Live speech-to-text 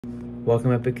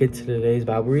Welcome Epic Kids to today's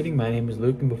Bible reading. My name is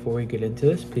Luke, and before we get into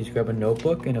this, please grab a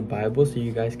notebook and a Bible so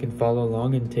you guys can follow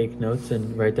along and take notes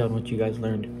and write down what you guys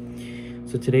learned.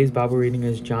 So today's Bible reading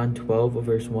is John 12,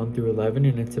 verse 1 through 11,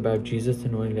 and it's about Jesus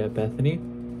anointed at Bethany.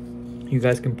 You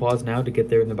guys can pause now to get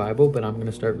there in the Bible, but I'm going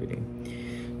to start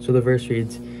reading. So the verse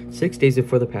reads, 6 days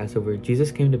before the Passover,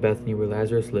 Jesus came to Bethany where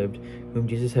Lazarus lived, whom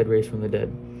Jesus had raised from the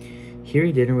dead. Here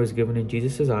a dinner was given in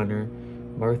Jesus' honor.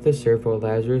 Martha served while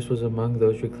Lazarus was among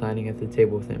those reclining at the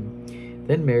table with him.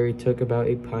 Then Mary took about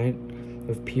a pint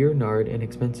of pure nard, an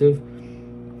expensive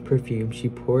perfume. She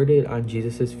poured it on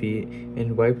Jesus' feet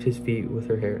and wiped his feet with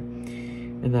her hair.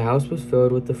 And the house was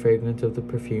filled with the fragrance of the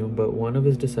perfume, but one of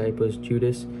his disciples,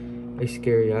 Judas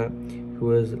Iscariot, who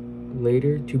was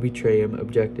later to betray him,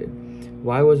 objected.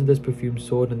 Why wasn't this perfume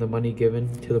sold and the money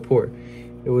given to the poor?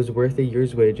 It was worth a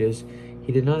year's wages.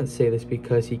 He did not say this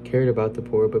because he cared about the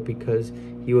poor, but because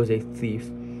he was a thief.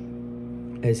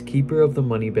 As keeper of the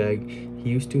money bag, he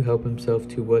used to help himself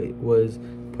to what was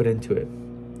put into it.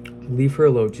 Leave her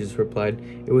alone, Jesus replied.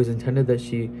 It was intended that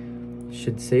she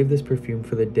should save this perfume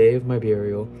for the day of my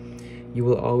burial. You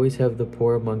will always have the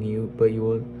poor among you, but you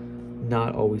will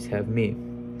not always have me.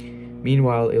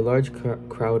 Meanwhile, a large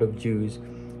crowd of Jews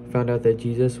found out that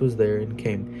Jesus was there and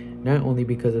came, not only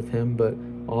because of him, but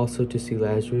also to see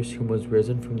Lazarus, whom was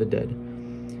risen from the dead.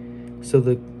 So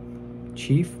the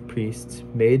chief priests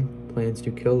made plans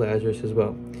to kill Lazarus as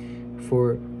well,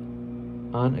 for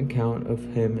on account of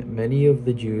him, many of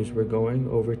the Jews were going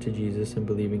over to Jesus and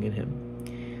believing in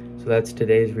him. So that's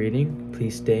today's reading.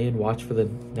 Please stay and watch for the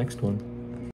next one.